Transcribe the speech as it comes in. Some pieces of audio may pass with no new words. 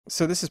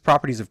So this is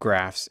properties of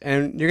graphs,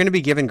 and you're going to be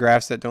given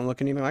graphs that don't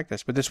look anything like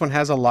this, but this one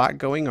has a lot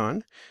going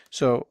on.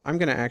 So I'm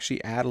going to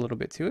actually add a little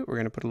bit to it. We're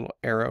going to put a little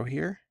arrow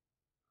here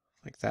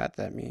like that.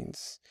 That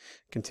means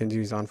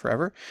continues on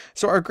forever.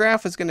 So our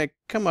graph is going to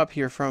come up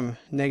here from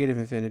negative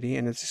infinity,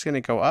 and it's just going to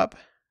go up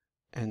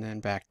and then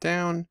back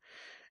down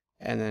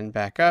and then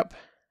back up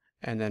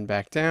and then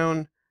back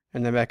down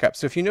and then back up.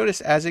 So if you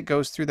notice, as it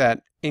goes through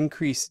that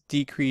increase,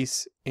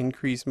 decrease,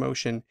 increase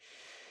motion,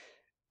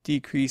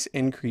 decrease,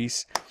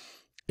 increase,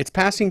 it's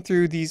passing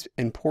through these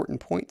important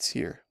points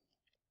here.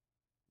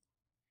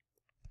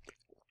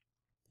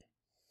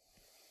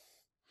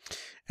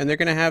 And they're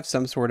going to have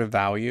some sort of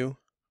value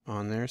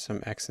on there,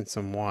 some x and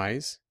some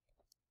y's.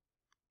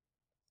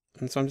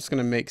 And so I'm just going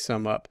to make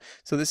some up.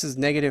 So this is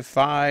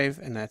 -5,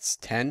 and that's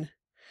 10.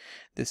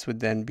 This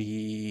would then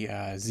be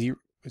 0.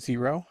 Let's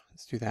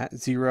do that.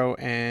 0,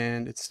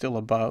 and it's still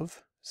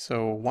above,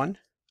 so 1.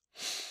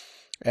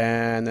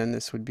 And then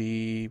this would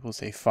be, we'll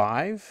say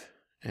 5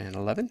 and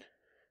 11.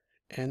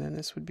 And then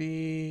this would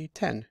be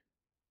 10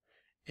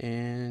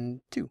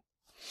 and 2.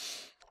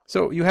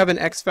 So you have an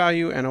x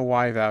value and a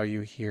y value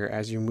here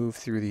as you move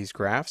through these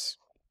graphs.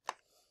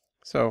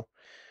 So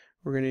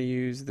we're going to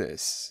use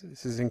this.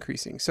 This is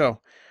increasing.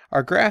 So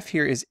our graph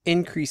here is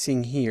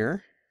increasing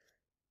here.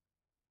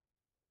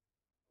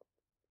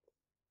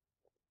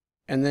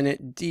 And then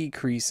it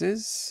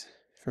decreases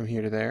from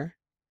here to there.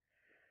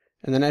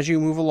 And then as you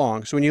move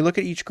along, so when you look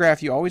at each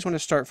graph, you always want to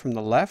start from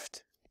the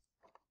left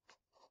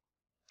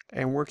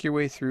and work your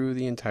way through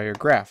the entire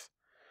graph.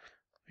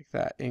 Like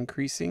that,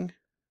 increasing.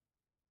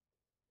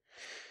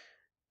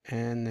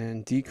 And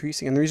then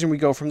decreasing. And the reason we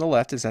go from the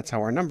left is that's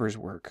how our numbers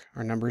work.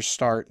 Our numbers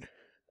start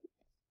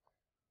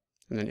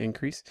and then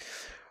increase.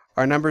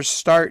 Our numbers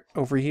start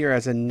over here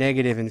as a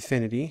negative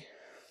infinity.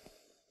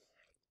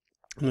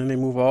 And then they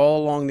move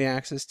all along the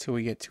axis till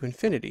we get to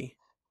infinity.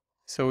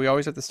 So we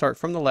always have to start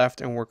from the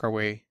left and work our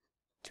way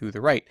to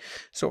the right.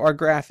 So our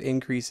graph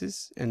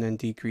increases and then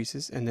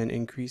decreases and then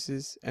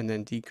increases and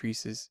then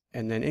decreases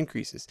and then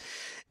increases.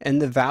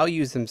 And the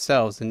values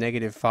themselves, the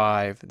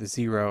 -5, the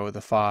 0,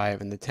 the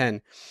 5, and the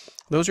 10,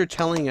 those are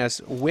telling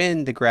us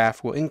when the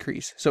graph will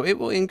increase. So it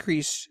will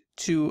increase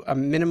to a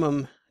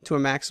minimum, to a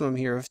maximum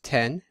here of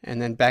 10,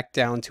 and then back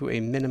down to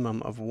a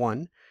minimum of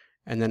 1,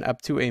 and then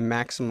up to a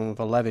maximum of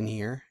 11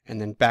 here, and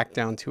then back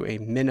down to a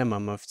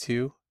minimum of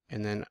 2,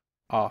 and then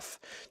off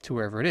to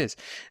wherever it is.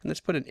 And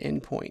let's put an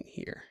endpoint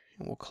here,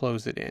 and we'll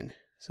close it in.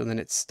 So then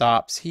it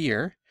stops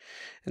here,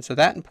 and so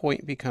that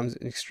endpoint becomes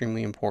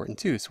extremely important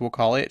too. So we'll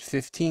call it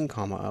 15,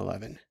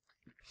 11.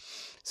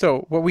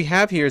 So what we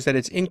have here is that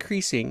it's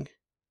increasing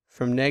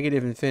from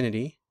negative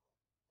infinity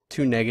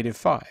to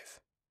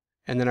 -5.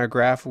 And then our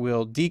graph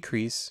will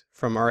decrease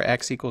from our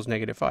x equals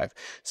 -5.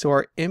 So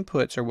our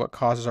inputs are what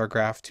causes our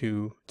graph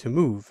to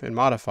move and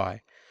modify.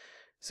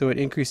 So it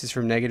increases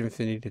from negative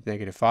infinity to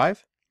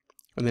 -5,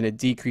 and then it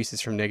decreases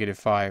from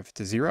 -5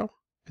 to 0,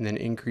 and then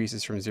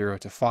increases from 0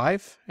 to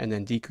 5, and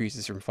then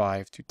decreases from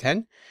 5 to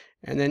 10,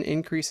 and then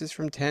increases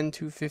from 10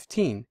 to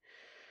 15.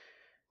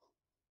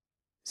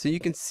 So you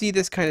can see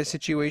this kind of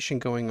situation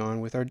going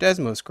on with our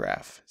Desmos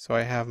graph. So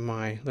I have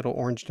my little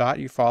orange dot.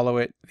 You follow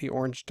it. The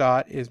orange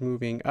dot is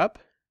moving up,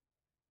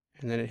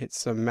 and then it hits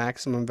some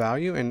maximum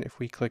value. And if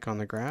we click on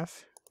the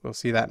graph, we'll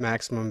see that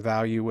maximum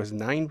value was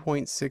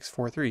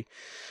 9.643.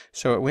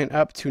 So it went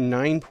up to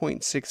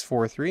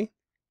 9.643,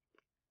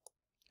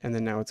 and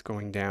then now it's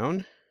going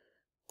down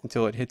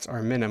until it hits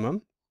our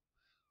minimum,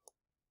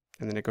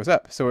 and then it goes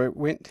up. So it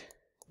went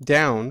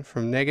down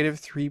from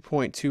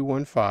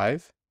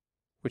 -3.215,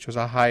 which was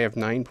a high of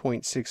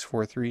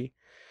 9.643,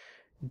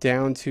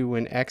 down to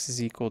when x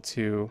is equal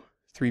to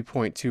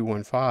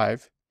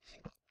 3.215,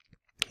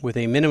 with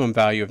a minimum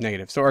value of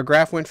negative. So our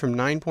graph went from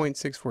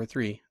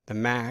 9.643, the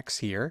max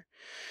here,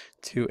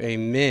 to a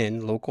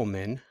min, local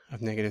min,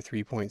 of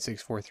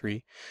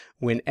 -3.643,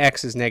 when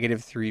x is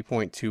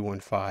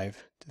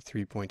 -3.215 to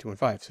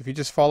 3.215. So if you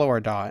just follow our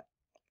dot,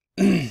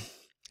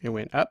 it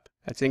went up,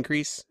 that's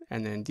increase,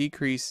 and then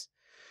decrease,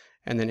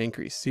 and then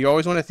increase. So you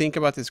always want to think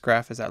about this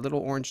graph as that little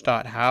orange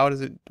dot.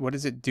 What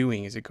is it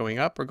doing? Is it going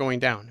up or going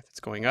down? If it's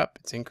going up,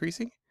 it's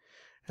increasing,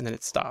 and then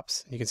it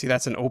stops. You can see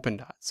that's an open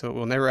dot, so it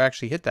will never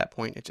actually hit that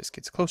point. It just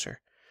gets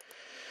closer.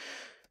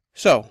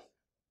 So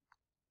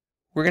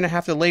we're going to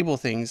have to label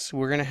things.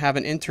 We're going to have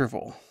an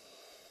interval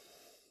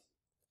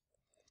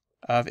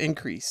of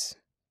increase,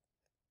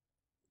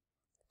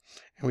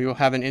 and we will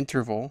have an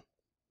interval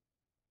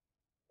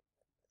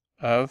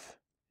of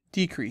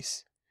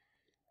decrease.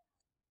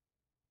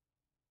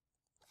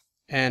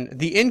 And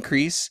the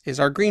increase is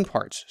our green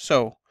parts.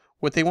 So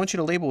what they want you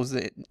to label is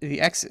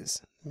the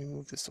x's. Let me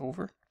move this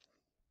over.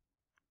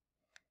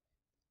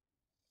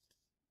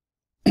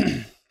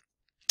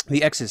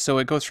 The x's. So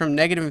it goes from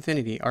negative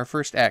infinity. Our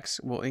first x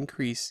will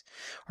increase.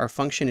 Our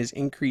function is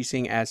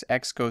increasing as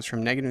x goes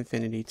from negative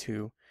infinity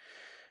to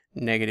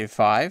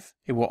 -5.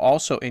 It will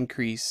also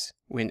increase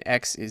when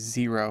x is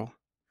 0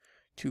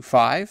 to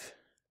 5.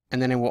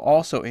 And then it will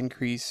also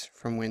increase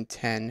from when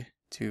 10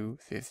 to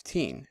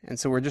 15. And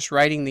so we're just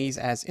writing these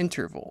as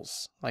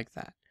intervals like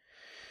that.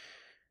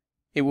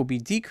 It will be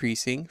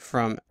decreasing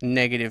from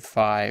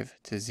 -5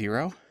 to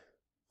 0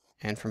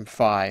 and from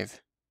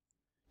 5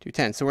 to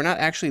 10. So we're not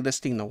actually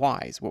listing the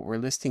y's. What we're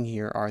listing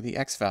here are the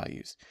x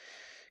values,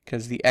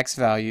 because the x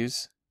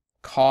values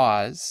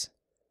cause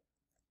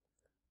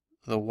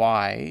the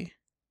y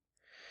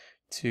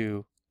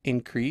to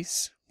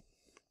increase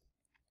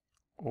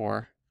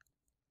or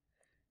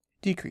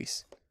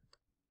decrease.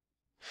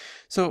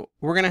 So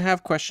we're going to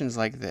have questions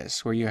like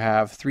this, where you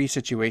have 3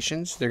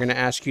 situations. They're going to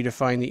ask you to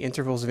find the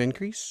intervals of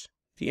increase,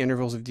 the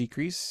intervals of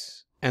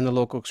decrease, and the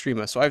local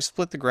extrema. So I've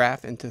split the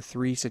graph into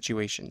 3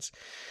 situations.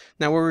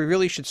 Now where we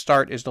really should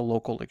start is the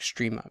local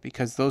extrema,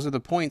 because those are the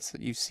points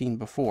that you've seen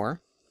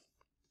before,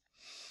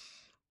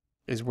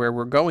 is where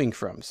we're going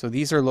from. So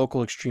these are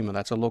local extrema.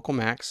 That's a local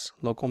max,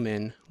 local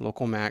min,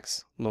 local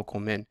max, local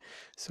min.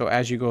 So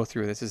as you go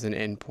through, this is an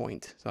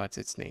endpoint, so that's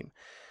its name.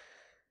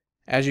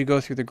 As you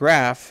go through the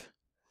graph,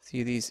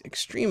 see these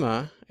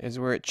extrema is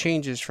where it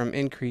changes from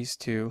increase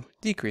to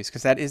decrease,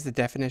 because that is the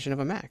definition of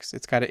a max.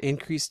 It's got to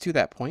increase to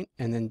that point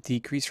and then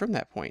decrease from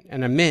that point.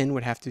 And a min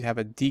would have to have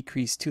a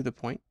decrease to the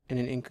point and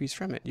an increase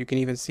from it. You can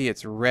even see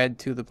it's red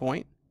to the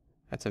point.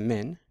 That's a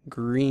min.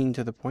 Green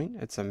to the point.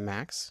 It's a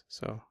max.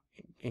 So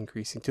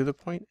increasing to the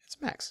point, it's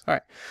max. All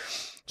right.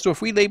 So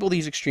if we label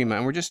these extrema,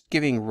 and we're just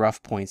giving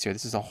rough points here.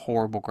 This is a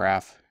horrible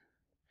graph,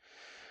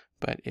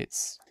 but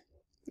it's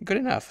good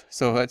enough.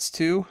 So that's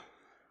 2,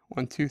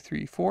 1, 2,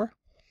 3, 4.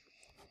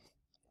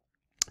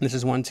 This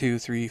is 1, 2,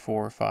 3,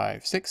 4,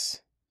 5,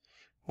 6.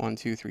 1,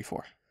 2, 3,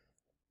 4.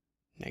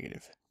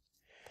 Negative.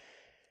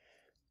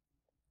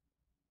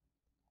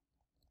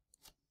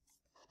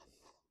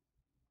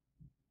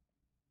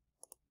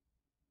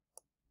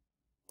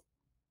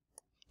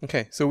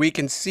 Okay, so we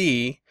can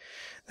see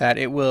that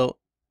it will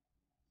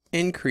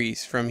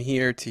increase from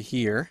here to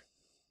here,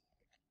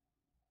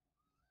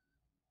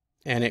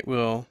 and it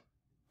will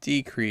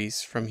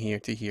decrease from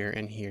here to here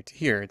and here to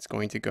here. It's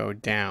going to go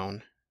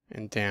down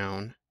and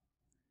down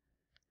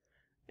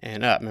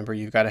and up. Remember,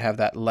 you've got to have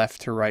that left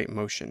to right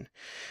motion.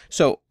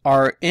 So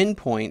our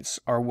endpoints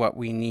are what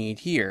we need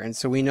here. And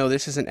so we know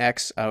this is an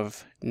x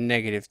of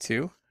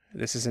 -2.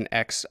 This is an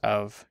x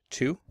of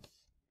 2.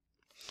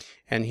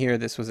 And here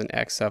this was an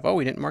x of, oh,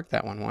 we didn't mark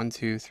that one. 1,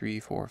 2, 3,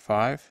 4,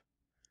 5.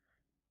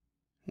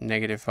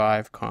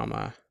 -5,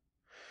 comma,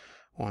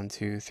 1,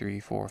 2, 3,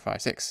 4,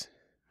 5, 6.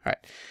 All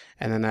right.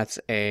 And then that's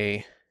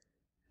a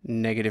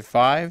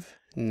 -5,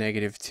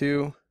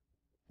 -2,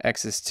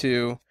 x is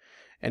 2,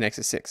 and x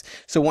is 6.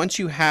 So once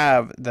you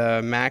have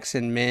the max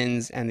and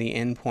mins and the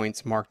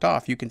endpoints marked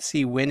off, you can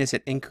see when is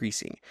it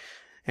increasing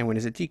and when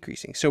is it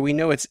decreasing. So we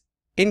know it's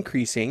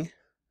increasing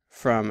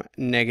from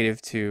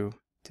 -2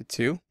 to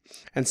 2.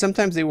 And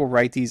sometimes they will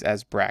write these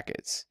as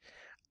brackets.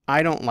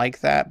 I don't like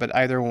that, but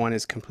either one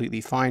is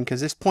completely fine,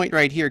 because this point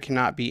right here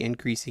cannot be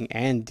increasing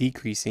and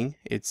decreasing.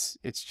 It's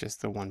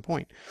just the one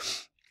point.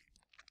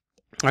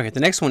 Okay, the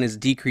next one is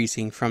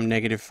decreasing from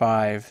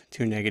 -5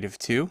 to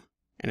 -2,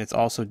 and it's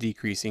also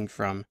decreasing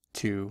from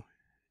 2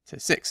 to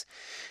 6.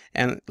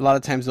 And a lot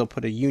of times they'll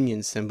put a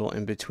union symbol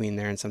in between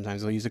there, and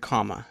sometimes they'll use a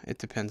comma. It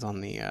depends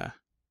on the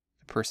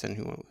person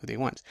who they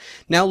want.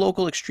 Now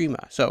local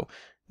extrema. So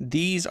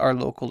these are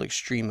local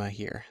extrema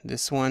here.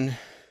 This one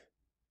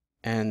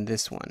and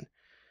this one.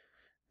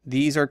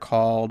 These are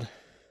called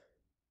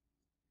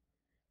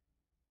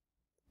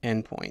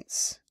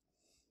endpoints.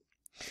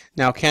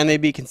 Now, can they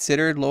be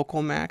considered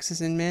local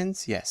maxes and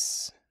mins?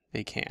 Yes,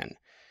 they can.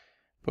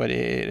 But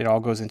it all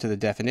goes into the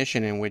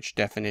definition, in which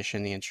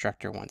definition the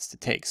instructor wants to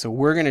take. So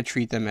we're going to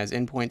treat them as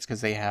endpoints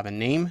because they have a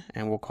name,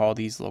 and we'll call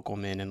these local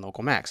min and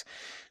local max.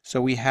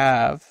 So we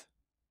have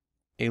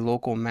a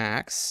local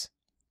max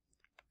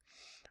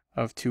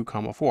of 2,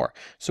 4.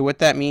 So what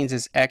that means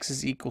is x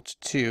is equal to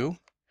 2,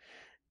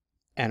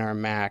 and our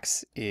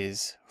max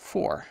is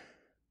 4.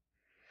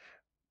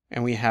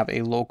 And we have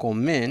a local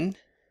min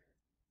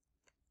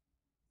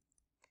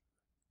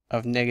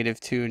of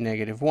 -2,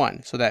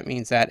 -1. So that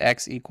means that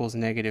x equals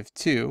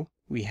 -2,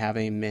 we have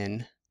a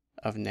min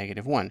of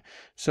 -1.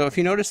 So if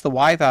you notice, the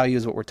y value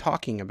is what we're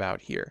talking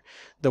about here.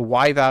 The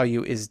y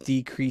value is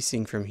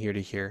decreasing from here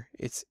to here.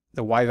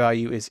 The y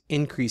value is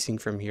increasing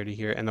from here to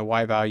here, and the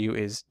y value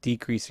is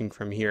decreasing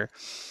from here.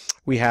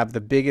 We have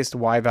the biggest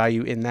y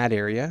value in that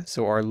area,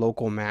 so our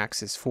local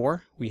max is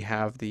 4. We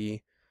have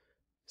the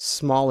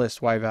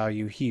smallest y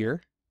value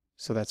here,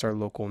 so that's our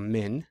local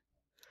min.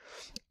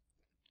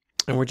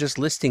 And we're just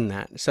listing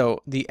that.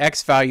 So the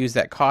x values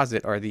that cause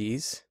it are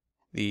these,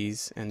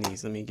 and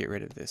these. Let me get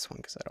rid of this one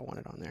because I don't want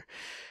it on there.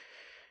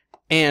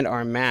 And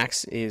our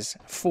max is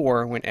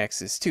 4 when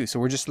x is 2. So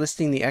we're just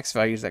listing the x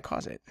values that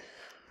cause it.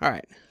 All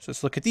right, so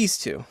let's look at these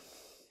two.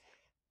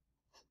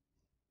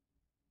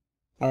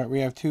 All right,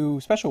 we have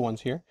 2 special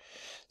ones here.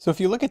 So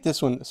if you look at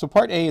this one, so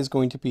part A is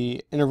going to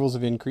be intervals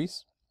of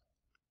increase.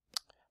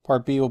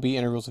 Part B will be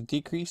intervals of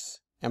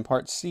decrease. And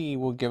part C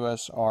will give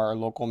us our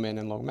local min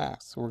and local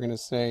max. So we're going to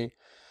say,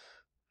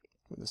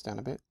 move this down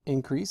a bit,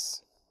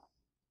 increase.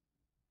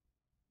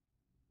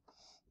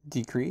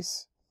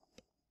 decrease,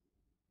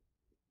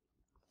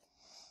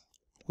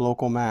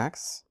 local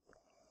max.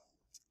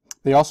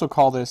 They also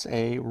call this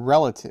a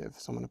relative.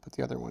 So I'm going to put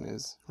the other one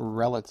as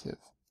relative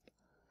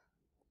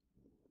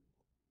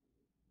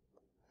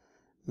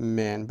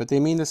min, but they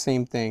mean the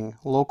same thing.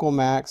 Local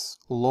max,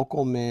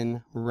 local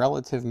min,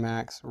 relative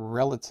max,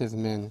 relative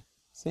min.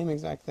 Same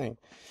exact thing.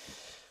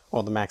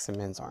 Well, the max and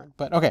mins aren't,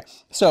 but okay.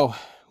 So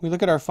we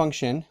look at our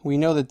function. We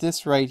know that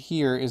this right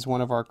here is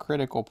one of our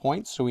critical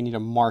points, so we need to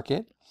mark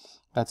it.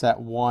 That's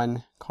at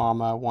 1,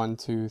 1,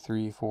 2,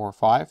 3, 4,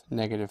 5,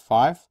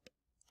 -5.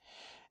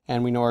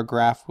 And we know our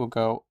graph will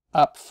go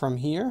up from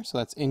here, so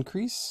that's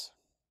increase.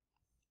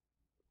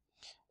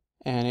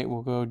 And it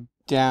will go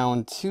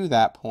down to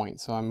that point.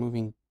 So I'm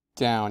moving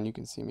down. You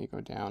can see me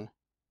go down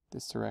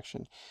this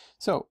direction.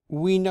 So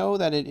we know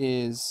that it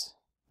is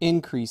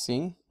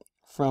increasing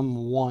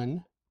from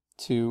 1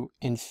 to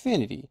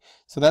infinity.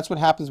 So that's what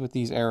happens with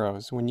these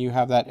arrows. When you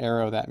have that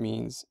arrow, that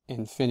means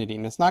infinity.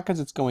 And it's not because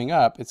it's going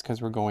up, it's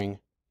because we're going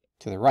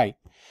to the right.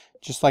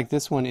 Just like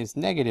this one is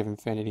negative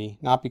infinity,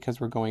 not because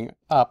we're going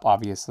up,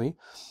 obviously,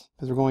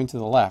 because we're going to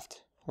the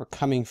left. We're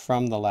coming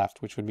from the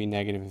left, which would be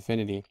negative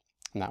infinity,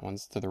 and that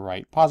one's to the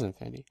right, positive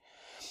infinity.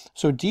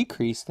 So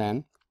decrease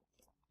then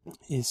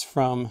is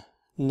from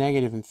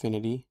negative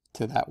infinity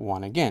to that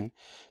 1 again,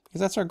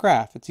 because that's our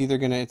graph. It's either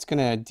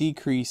gonna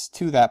decrease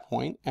to that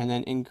point and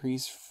then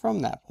increase from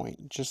that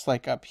point. Just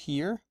like up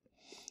here,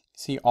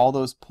 see all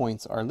those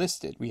points are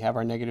listed. We have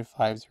our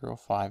 -5, 0,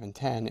 5, and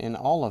 10 in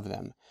all of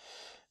them,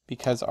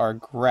 because our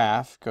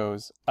graph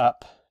goes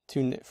up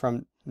to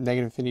from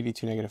negative infinity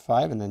to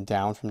 -5, and then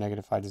down from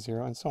 -5 to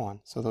 0, and so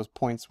on. So those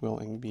points will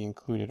be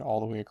included all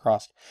the way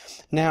across.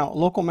 Now,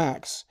 local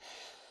max.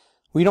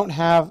 We don't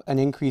have an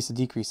increase, a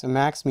decrease. A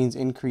max means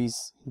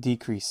increase,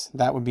 decrease.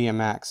 That would be a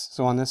max.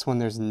 So on this one,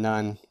 there's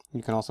none.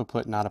 You can also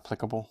put not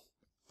applicable.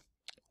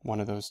 One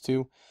of those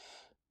two.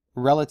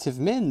 Relative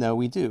min, though,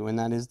 we do, and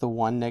that is the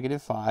 1,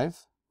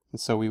 -5.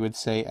 And so we would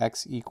say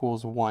x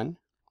equals 1,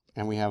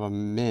 and we have a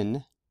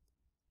min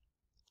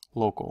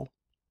local.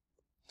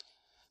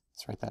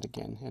 Let's write that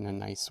again in a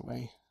nice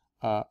way.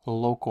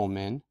 Local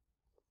min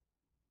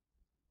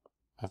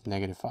of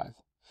 -5.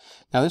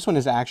 Now this one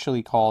is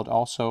actually called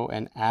also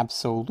an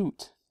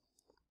absolute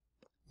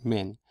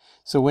min.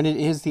 So when it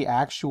is the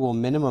actual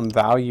minimum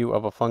value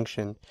of a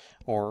function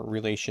or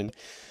relation,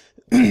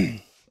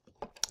 then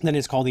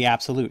it's called the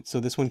absolute.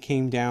 So this one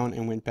came down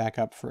and went back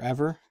up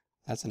forever.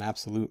 That's an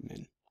absolute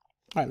min.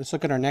 All right, let's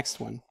look at our next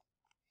one.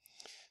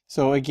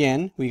 So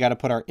again, we got to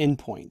put our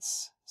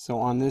endpoints. So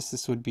on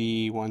this would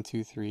be 1,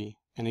 2, 3.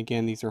 And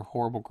again, these are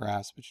horrible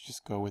graphs, but you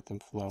just go with them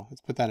flow.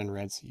 Let's put that in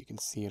red so you can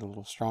see it a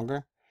little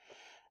stronger.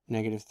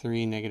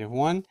 -3,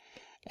 -1,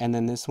 and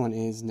then this one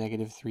is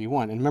 -3,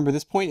 1. And remember,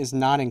 this point is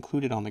not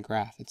included on the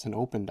graph. It's an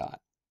open dot.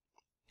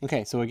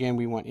 Okay, so again,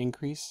 we want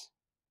increase,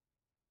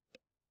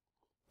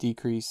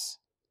 decrease,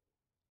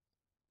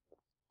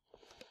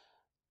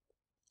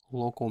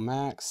 local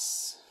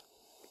max,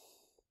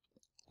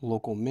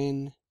 local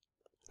min.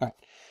 All right,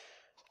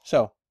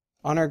 so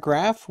on our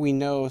graph, we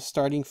know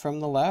starting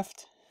from the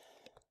left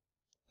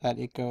that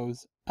it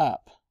goes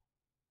up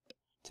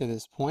to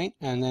this point,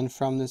 and then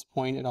from this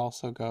point it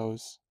also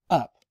goes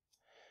up.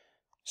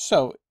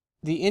 So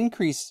the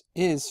increase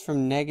is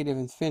from negative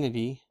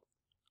infinity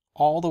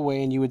all the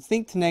way, and you would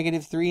think to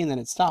 -3 and then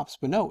it stops,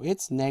 but no,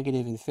 it's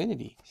negative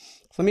infinity.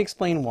 So let me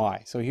explain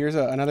why. So here's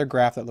another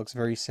graph that looks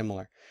very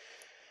similar.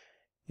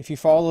 If you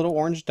follow a little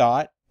orange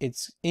dot,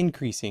 it's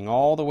increasing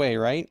all the way,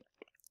 right?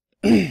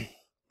 And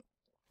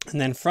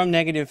then from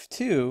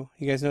 -2,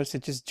 you guys notice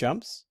it just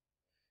jumps?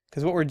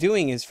 Because what we're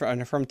doing is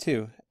from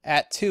 2.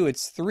 At 2,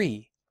 it's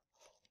 3.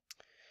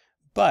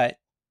 But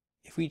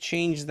if we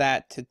change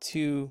that to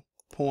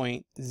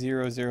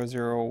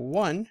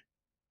 2.0001,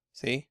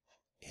 see,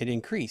 it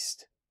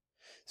increased.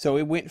 So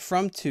it went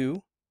from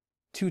 2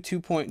 to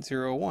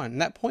 2.01.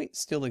 And that point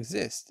still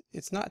exists.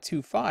 It's not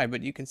 2.5,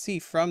 but you can see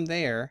from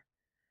there,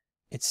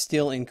 it's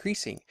still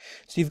increasing.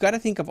 So you've got to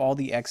think of all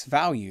the x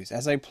values.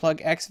 As I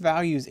plug x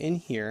values in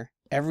here,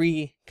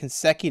 every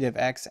consecutive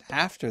x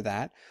after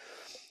that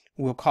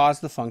will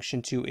cause the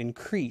function to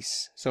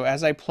increase. So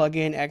as I plug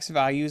in x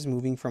values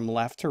moving from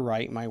left to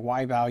right, my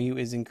y value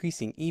is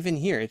increasing. Even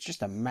here, it's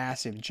just a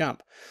massive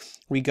jump.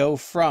 We go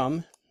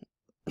from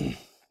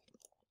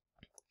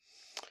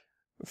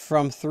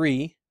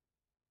 3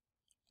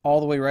 all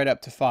the way right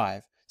up to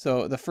 5.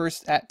 So the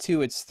first at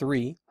 2, it's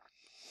 3.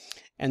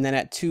 And then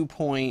at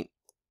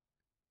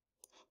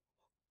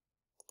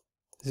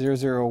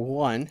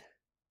 2.001,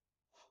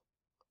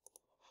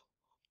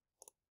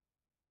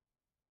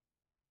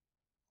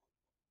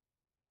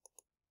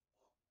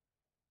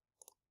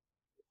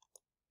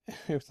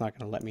 it's not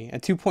going to let me.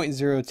 At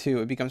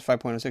 2.02, it becomes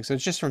 5.06. So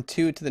it's just from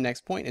 2 to the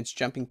next point, it's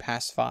jumping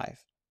past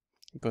 5.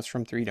 It goes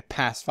from 3 to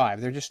past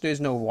 5. There just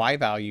is no y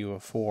value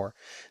of 4.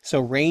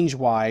 So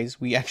range-wise,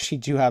 we actually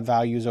do have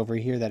values over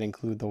here that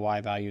include the y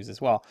values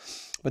as well.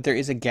 But there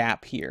is a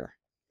gap here.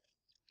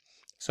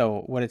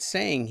 So what it's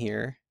saying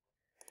here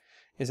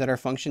is that our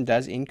function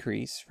does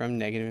increase from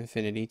negative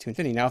infinity to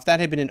infinity. Now, if that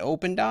had been an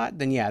open dot,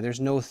 then yeah, there's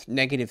no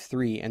negative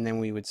 3, and then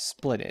we would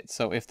split it.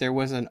 So if there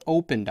was an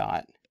open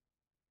dot,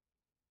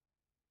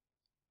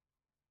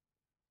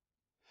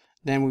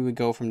 then we would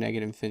go from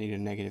negative infinity to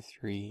negative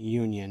 3,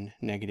 union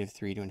negative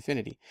 3 to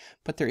infinity.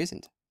 But there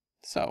isn't.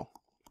 So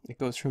it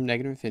goes from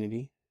negative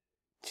infinity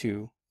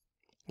to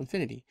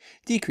infinity.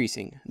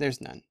 Decreasing, there's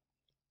none.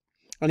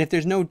 And if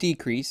there's no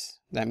decrease,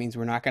 that means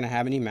we're not going to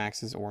have any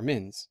maxes or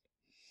mins.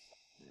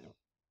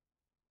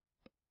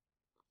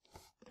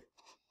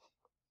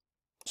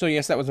 So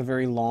yes, that was a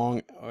very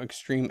long,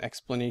 extreme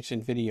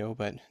explanation video,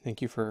 but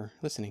thank you for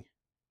listening.